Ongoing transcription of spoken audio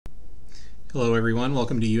Hello everyone,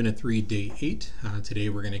 welcome to Unit 3, Day 8. Today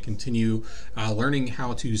we're going to continue learning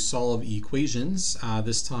how to solve equations.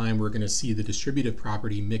 This time we're going to see the distributive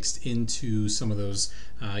property mixed into some of those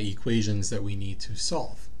equations that we need to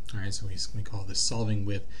solve. Alright, so we call this solving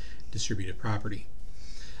with distributive property.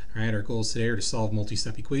 Alright, our goals today are to solve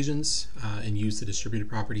multi-step equations and use the distributive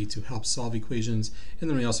property to help solve equations, and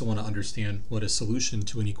then we also want to understand what a solution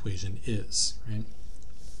to an equation is. Right?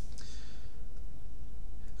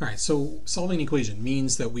 Alright, so solving an equation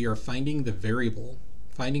means that we are finding the value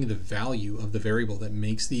of the variable that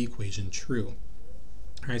makes the equation true.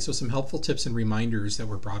 Alright, so some helpful tips and reminders that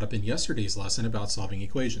were brought up in yesterday's lesson about solving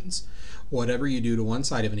equations. Whatever you do to one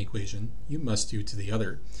side of an equation, you must do to the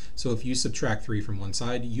other. So if you subtract 3 from one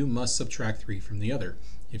side, you must subtract 3 from the other.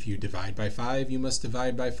 If you divide by 5, you must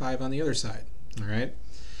divide by 5 on the other side. Alright?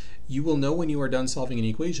 You will know when you are done solving an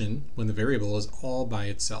equation when the variable is all by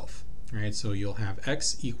itself. Alright, so you'll have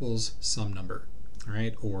x equals some number,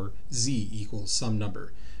 alright, or z equals some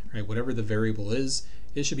number. Alright, whatever the variable is,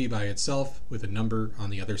 it should be by itself with a number on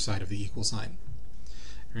the other side of the equal sign.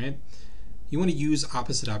 Alright, you want to use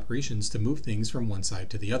opposite operations to move things from one side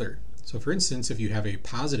to the other. So for instance, if you have a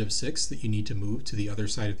positive 6 that you need to move to the other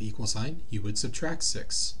side of the equal sign, you would subtract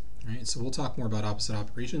 6. Alright, so we'll talk more about opposite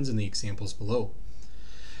operations in the examples below.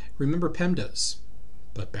 Remember PEMDAS,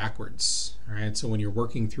 but backwards. Alright, so when you're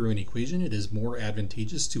working through an equation, it is more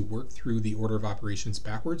advantageous to work through the order of operations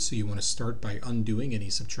backwards. So you want to start by undoing any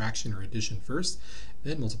subtraction or addition first,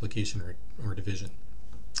 then multiplication or division.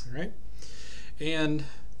 Alright, and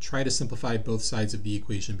try to simplify both sides of the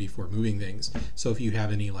equation before moving things. So if you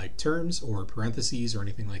have any like terms or parentheses or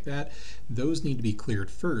anything like that, those need to be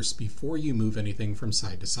cleared first before you move anything from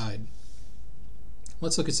side to side.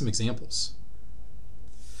 Let's look at some examples.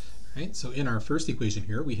 Right, so in our first equation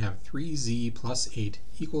here, we have 3z plus 8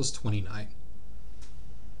 equals 29.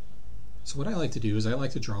 So what I like to do is I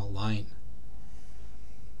like to draw a line.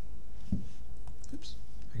 Oops,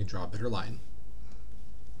 I can draw a better line.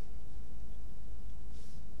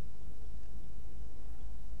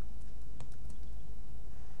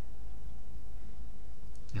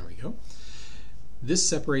 There we go. This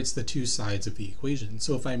separates the two sides of the equation.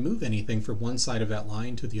 So if I move anything from one side of that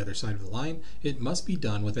line to the other side of the line, it must be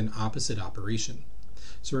done with an opposite operation.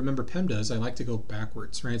 So remember PEMDAS, I like to go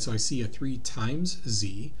backwards, right? So I see a 3 times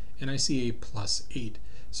z, and I see a plus 8.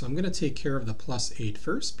 So I'm going to take care of the plus 8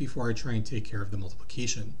 first before I try and take care of the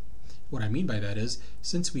multiplication. What I mean by that is,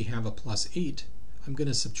 since we have a plus 8, I'm going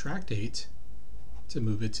to subtract 8 to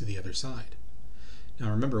move it to the other side.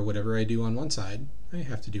 Now remember, whatever I do on one side, I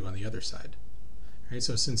have to do on the other side. Right,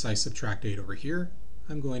 so since I subtract 8 over here,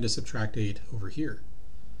 I'm going to subtract 8 over here.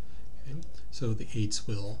 Okay, so the 8's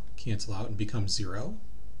will cancel out and become 0,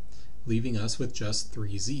 leaving us with just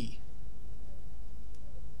 3z.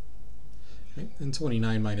 Okay, and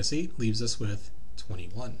 29 minus 8 leaves us with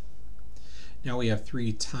 21. Now we have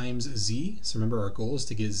 3 times z, so remember our goal is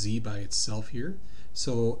to get z by itself here.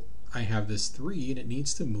 So I have this 3 and it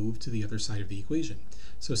needs to move to the other side of the equation.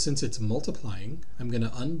 So since it's multiplying, I'm going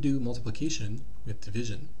to undo multiplication with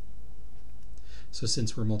division. So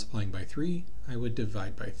since we're multiplying by 3, I would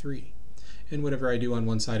divide by 3. And whatever I do on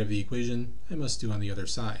one side of the equation, I must do on the other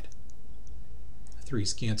side.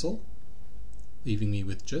 3's cancel, leaving me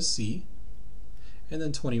with just z. And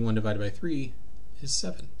then 21 divided by 3 is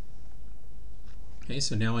 7. Okay,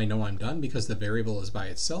 so now I know I'm done because the variable is by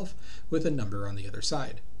itself with a number on the other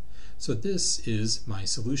side. So this is my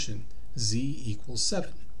solution, z equals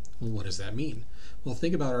 7. Well, what does that mean? Well,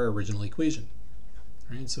 think about our original equation.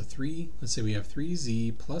 All right, so let's say we have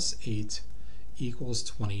 3z plus 8 equals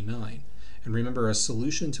 29. And remember, a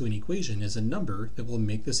solution to an equation is a number that will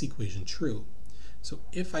make this equation true. So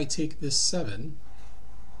if I take this 7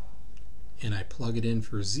 and I plug it in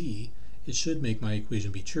for z, it should make my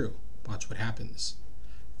equation be true. Watch what happens.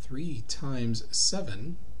 3 times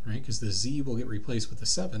 7, right, because the z will get replaced with the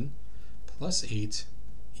 7, plus 8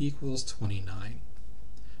 equals 29.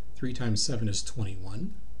 3 times 7 is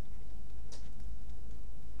 21.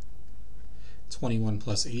 21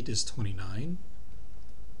 plus 8 is 29.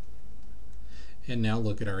 And now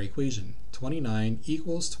look at our equation. 29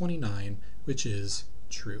 equals 29, which is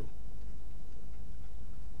true.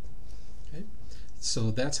 Okay? So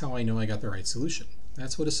that's how I know I got the right solution.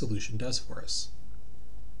 That's what a solution does for us.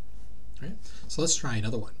 All right? So let's try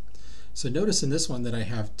another one. So notice in this one that I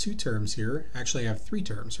have two terms here. Actually, I have 3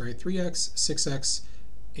 terms, right? 3x, 6x,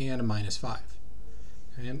 and a minus 5.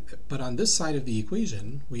 Okay? But on this side of the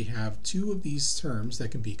equation, we have 2 of these terms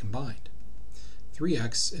that can be combined.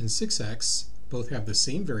 3x and 6x both have the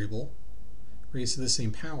same variable raised to the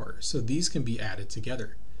same power, so these can be added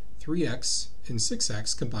together. 3x and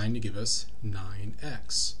 6x combine to give us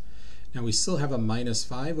 9x. Now we still have a minus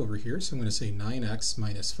 5 over here, so I'm going to say 9x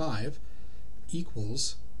minus 5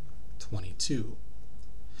 equals 22.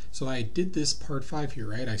 So I did this part 5 here,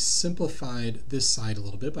 right? I simplified this side a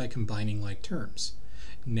little bit by combining like terms.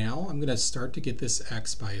 Now I'm going to start to get this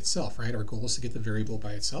x by itself, right? Our goal is to get the variable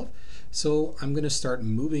by itself. So I'm going to start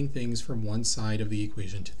moving things from one side of the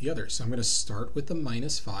equation to the other. So I'm going to start with the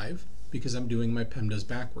minus 5 because I'm doing my PEMDAS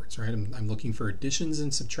backwards, right? I'm looking for additions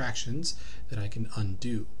and subtractions that I can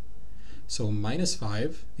undo. So minus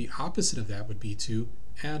 5, the opposite of that would be to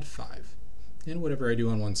add 5. And whatever I do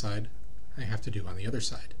on one side, I have to do on the other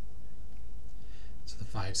side. So the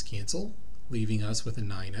 5's cancel, leaving us with a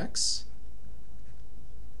 9x.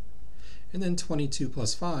 And then 22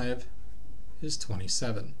 plus 5 is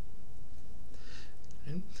 27.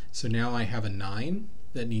 Okay. So now I have a 9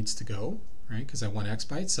 that needs to go, right? Because I want x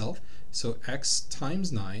by itself. So x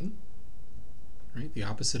times 9, right? The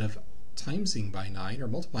opposite of timesing by 9 or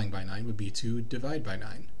multiplying by 9 would be to divide by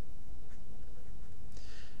 9.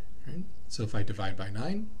 Right? So if I divide by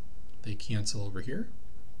 9, they cancel over here,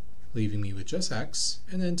 leaving me with just x,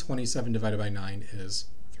 and then 27 divided by 9 is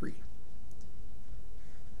 3.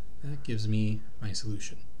 That gives me my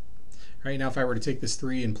solution. All right, now if I were to take this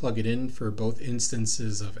 3 and plug it in for both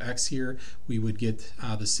instances of x here, we would get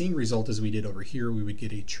the same result as we did over here. We would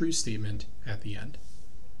get a true statement at the end.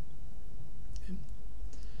 Okay.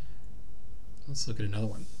 Let's look at another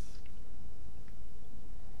one.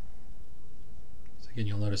 So again,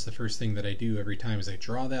 you'll notice the first thing that I do every time is I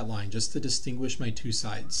draw that line just to distinguish my two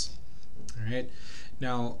sides. All right,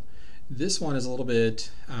 now this one is a little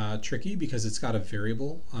bit tricky because it's got a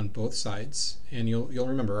variable on both sides, and you'll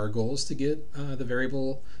remember our goal is to get the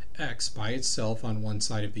variable x by itself on one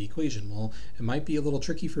side of the equation. Well, it might be a little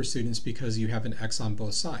tricky for students because you have an x on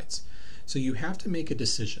both sides. So you have to make a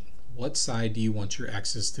decision. What side do you want your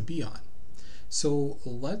x's to be on? So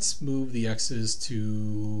let's move the x's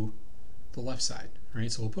to the left side,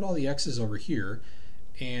 right? So we'll put all the x's over here,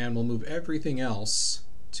 and we'll move everything else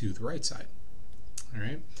to the right side. All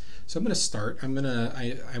right. So I'm going to start. I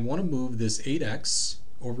want to move this 8x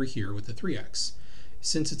over here with the 3x.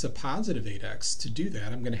 Since it's a positive 8x, to do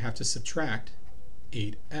that I'm going to have to subtract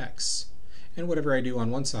 8x. And whatever I do on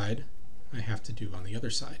one side, I have to do on the other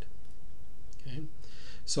side. Okay.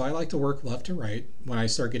 So I like to work left to right when I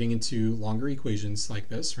start getting into longer equations like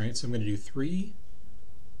this, right? So I'm going to do 3x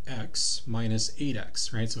minus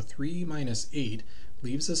 8x, right? So 3 minus 8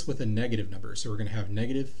 leaves us with a negative number. So we're going to have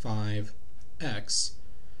negative 5x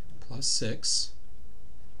plus 6,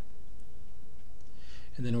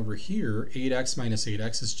 and then over here 8x minus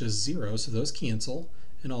 8x is just 0, so those cancel,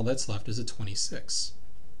 and all that's left is a 26.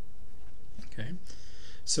 Okay,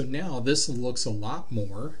 so now this looks a lot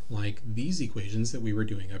more like these equations that we were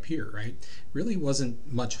doing up here, right? Really wasn't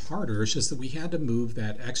much harder, it's just that we had to move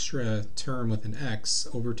that extra term with an x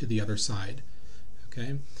over to the other side.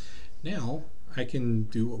 Okay, now I can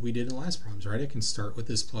do what we did in the last problems, right? I can start with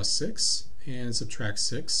this plus 6 and subtract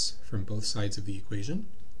 6 from both sides of the equation.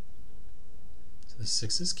 So the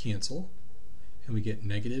 6's cancel, and we get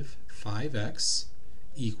negative 5x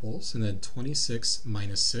equals, and then 26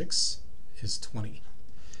 minus 6 is 20.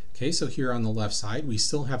 Okay, so here on the left side, we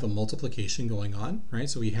still have a multiplication going on, right?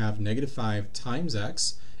 So we have negative 5 times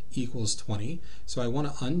x equals 20. So I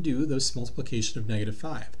want to undo this multiplication of negative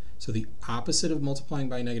 5. So the opposite of multiplying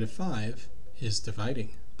by negative 5 is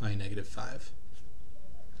dividing by negative 5.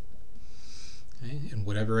 Okay, and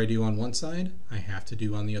whatever I do on one side, I have to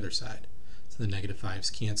do on the other side. So the negative 5's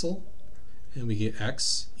cancel, and we get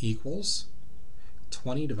x equals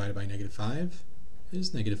 20 divided by negative 5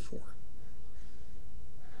 is negative 4.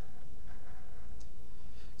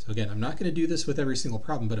 So again, I'm not going to do this with every single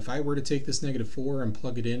problem, but if I were to take this negative 4 and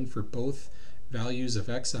plug it in for both values of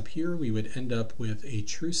x up here, we would end up with a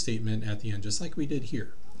true statement at the end, just like we did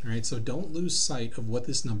here. All right, so don't lose sight of what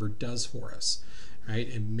this number does for us. Right,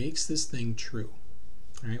 it makes this thing true,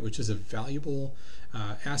 right, which is a valuable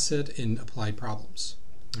asset in applied problems.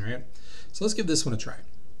 All right, so let's give this one a try.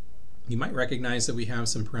 You might recognize that we have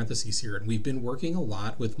some parentheses here, and we've been working a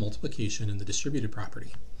lot with multiplication and the distributed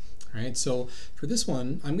property. All right, so for this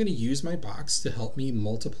one, I'm going to use my box to help me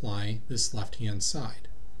multiply this left-hand side.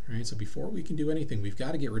 All right, so before we can do anything, we've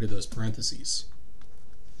got to get rid of those parentheses.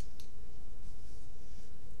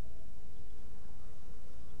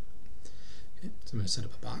 So I'm going to set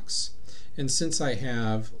up a box, and since I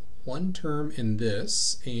have one term in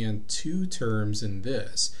this and two terms in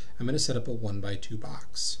this, I'm going to set up a 1 by 2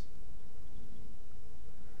 box.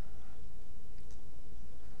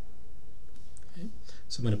 Okay.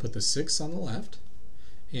 So I'm going to put the 6 on the left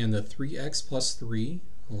and the 3x plus 3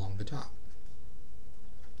 along the top.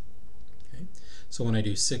 Okay? So when I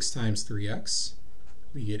do 6 times 3x,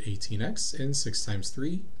 we get 18x, and 6 times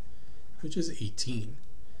 3, which is 18.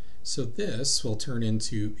 So this will turn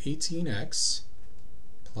into 18x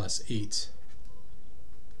plus 8.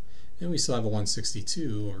 And we still have a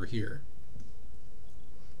 162 over here.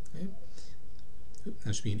 Okay.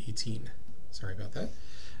 That should be an 18. Sorry about that.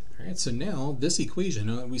 All right, so now this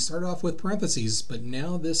equation, we started off with parentheses, but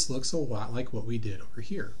now this looks a lot like what we did over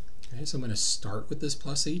here. Okay, so I'm going to start with this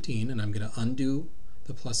plus 18, and I'm going to undo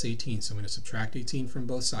the plus 18. So I'm going to subtract 18 from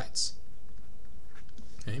both sides.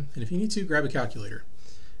 Okay, and if you need to, grab a calculator.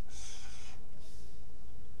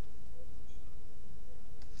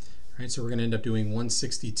 All right, so we're going to end up doing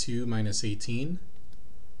 162 minus 18.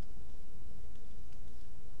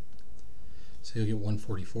 So you'll get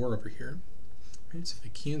 144 over here. All right, so if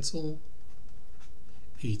I cancel,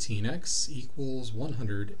 18x equals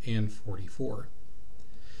 144.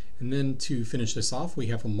 And then to finish this off, we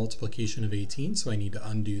have a multiplication of 18, so I need to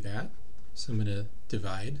undo that. So I'm going to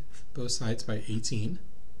divide both sides by 18.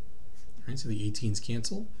 All right, so the 18s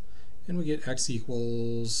cancel, and we get x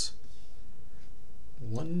equals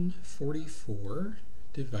 144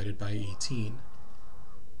 divided by 18,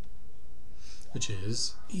 which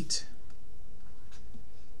is 8.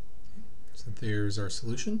 So there's our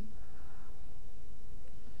solution.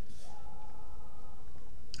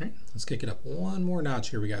 All right, let's kick it up one more notch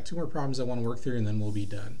here. We got 2 more problems I want to work through, and then we'll be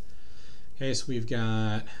done. Okay, so we've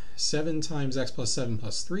got 7 times x plus 7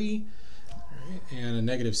 plus 3, all right, and a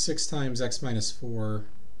negative 6 times x minus 4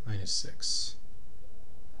 minus 6.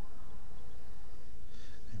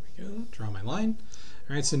 There we go, draw my line.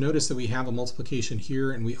 All right, so notice that we have a multiplication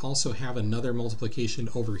here, and we also have another multiplication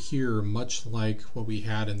over here, much like what we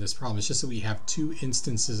had in this problem. It's just that we have 2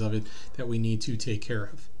 instances of it that we need to take care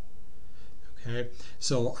of. Okay,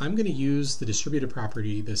 so I'm going to use the distributive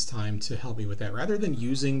property this time to help me with that. Rather than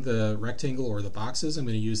using the rectangle or the boxes, I'm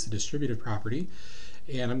going to use the distributive property,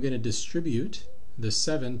 and I'm going to distribute the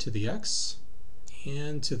 7 to the x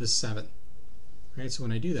and to the 7. All right, so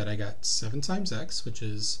when I do that, I got 7 times x, which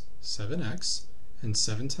is 7x, and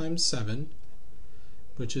 7 times 7,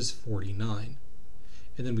 which is 49.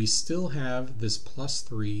 And then we still have this plus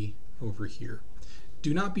 3 over here.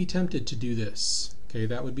 Do not be tempted to do this. Okay,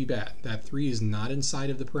 that would be bad. That 3 is not inside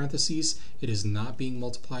of the parentheses. It is not being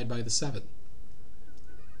multiplied by the 7.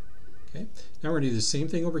 Okay, now we're going to do the same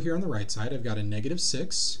thing over here on the right side. I've got a negative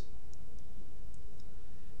 6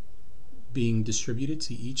 being distributed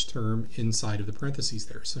to each term inside of the parentheses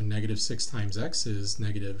there. So negative 6 times x is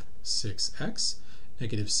negative 6x.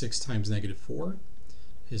 Negative 6 times negative 4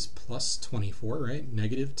 is plus 24, right?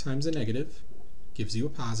 Negative times a negative gives you a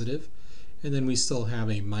positive. And then we still have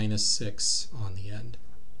a minus 6 on the end.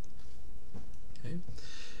 Okay.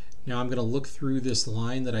 Now I'm going to look through this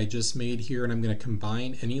line that I just made here, and I'm going to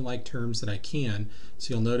combine any like terms that I can.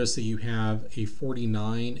 So you'll notice that you have a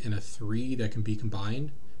 49 and a 3 that can be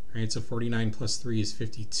combined. Right? So 49 plus 3 is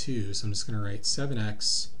 52. So I'm just going to write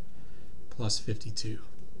 7x plus 52.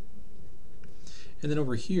 And then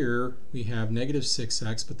over here we have negative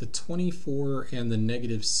 6x, but the 24 and the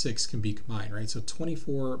negative 6 can be combined, right? So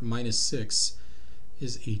 24 minus 6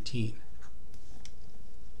 is 18.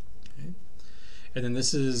 Okay. And then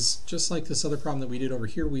this is just like this other problem that we did over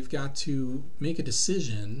here. We've got to make a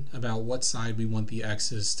decision about what side we want the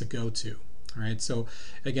x's to go to. All right, so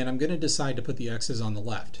again, I'm going to decide to put the x's on the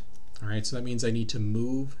left. All right, so that means I need to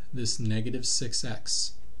move this negative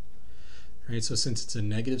 6x. All right, so since it's a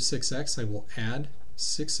negative 6x, I will add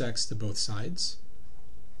 6x to both sides.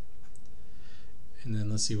 And then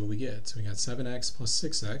let's see what we get. So we got 7x plus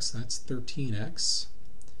 6x, that's 13x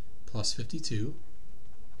plus 52.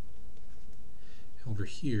 Over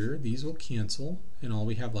here, these will cancel, and all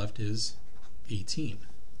we have left is 18.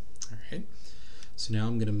 All right, so now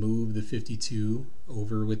I'm going to move the 52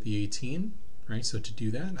 over with the 18. Right, so to do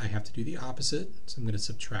that, I have to do the opposite. So I'm going to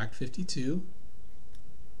subtract 52.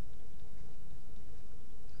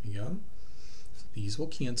 There we go. So these will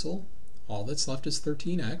cancel. All that's left is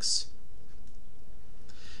 13x.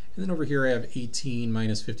 And then over here I have 18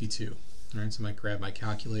 minus 52. All right, so I might grab my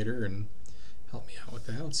calculator and help me out with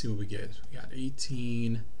that. Let's see what we get. We got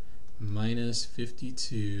 18 minus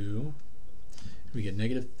 52. We get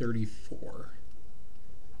negative 34.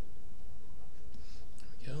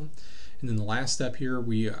 There we go. And then the last step here,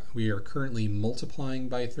 we are currently multiplying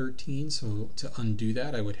by 13, so to undo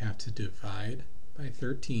that I would have to divide by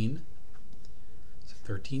 13. So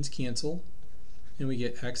 13's cancel, and we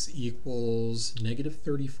get x equals negative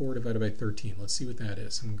 34 divided by 13. Let's see what that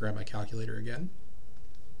is. I'm going to grab my calculator again.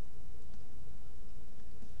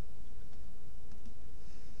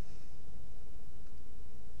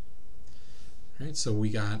 Right, so we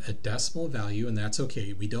got a decimal value, and that's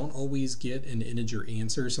okay. We don't always get an integer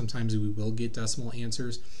answer. Sometimes we will get decimal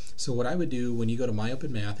answers. So what I would do when you go to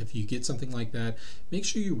MyOpenMath, if you get something like that, make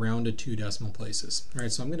sure you round to 2 decimal places. All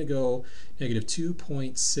right, so I'm going to go negative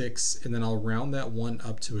 2.6, and then I'll round that 1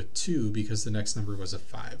 up to a 2 because the next number was a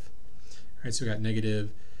 5. All right, so we got negative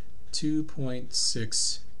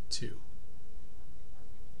 2.62.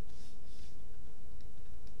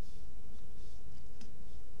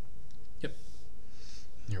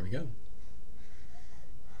 There we go.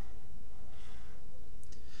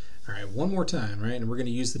 All right, one more time, right? And we're going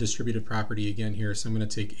to use the distributive property again here. So I'm going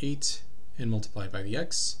to take 8 and multiply by the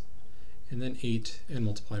x, and then 8 and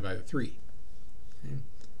multiply by the 3. Okay.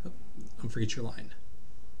 Oh, don't forget your line.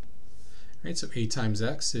 All right, so 8 times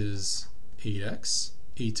x is 8x.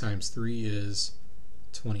 8 times 3 is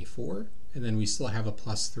 24. And then we still have a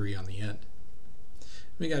plus 3 on the end.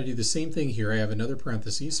 We got to do the same thing here. I have another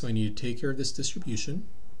parenthesis, so I need to take care of this distribution.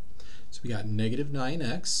 So we got negative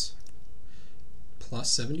 9x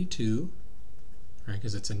plus 72, right?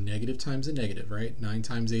 Because it's a negative times a negative, right? 9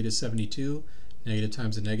 times 8 is 72. Negative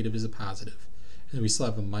times a negative is a positive. And then we still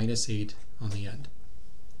have a minus 8 on the end.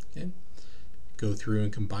 Okay. Go through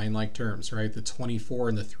and combine like terms, right? The 24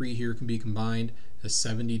 and the 3 here can be combined. The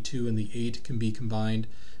 72 and the 8 can be combined.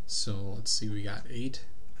 So let's see, we got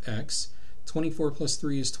 8x. 24 plus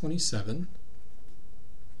 3 is 27.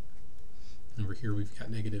 Over here we've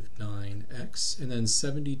got negative 9x. And then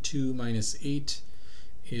 72 minus 8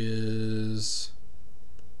 is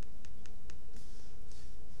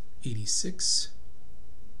 86.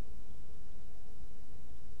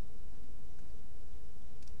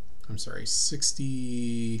 I'm sorry,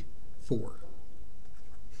 64.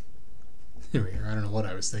 There we are. I don't know what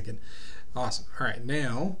I was thinking. Awesome. All right,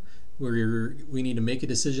 now we need to make a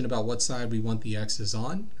decision about what side we want the x's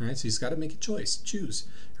on. All right, so you've got to make a choice. Choose.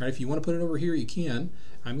 All right, if you want to put it over here, you can.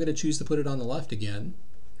 I'm going to choose to put it on the left again.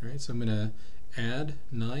 All right, so I'm going to add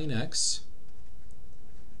 9x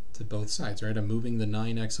to both sides. Right, I'm moving the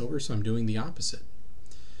 9x over, so I'm doing the opposite.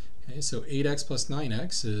 Okay, so 8x plus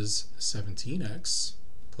 9x is 17x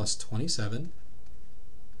plus 27.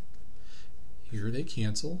 Here they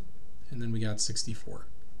cancel, and then we got 64.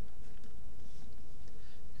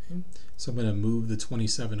 So I'm going to move the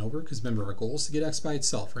 27 over because remember our goal is to get x by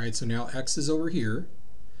itself, right? So now x is over here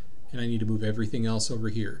and I need to move everything else over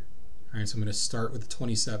here. All right, so I'm going to start with the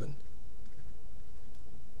 27.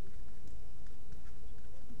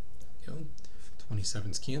 Go.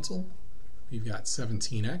 27's cancel. We've got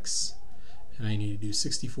 17x and I need to do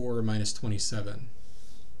 64 minus 27.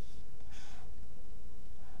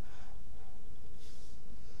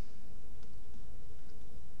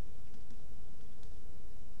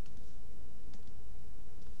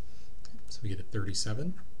 So we get a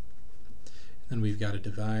 37. Then we've got to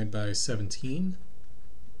divide by 17.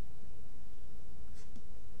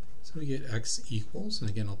 So we get x equals, and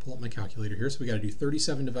again I'll pull up my calculator here, so we got to do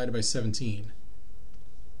 37 divided by 17.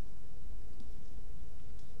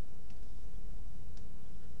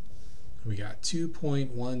 We got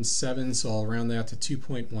 2.17, so I'll round that to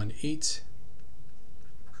 2.18.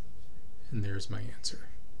 And there's my answer.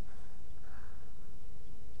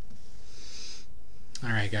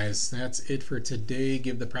 Alright guys, that's it for today.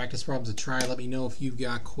 Give the practice problems a try. Let me know if you've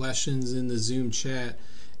got questions in the Zoom chat.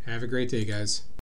 Have a great day, guys.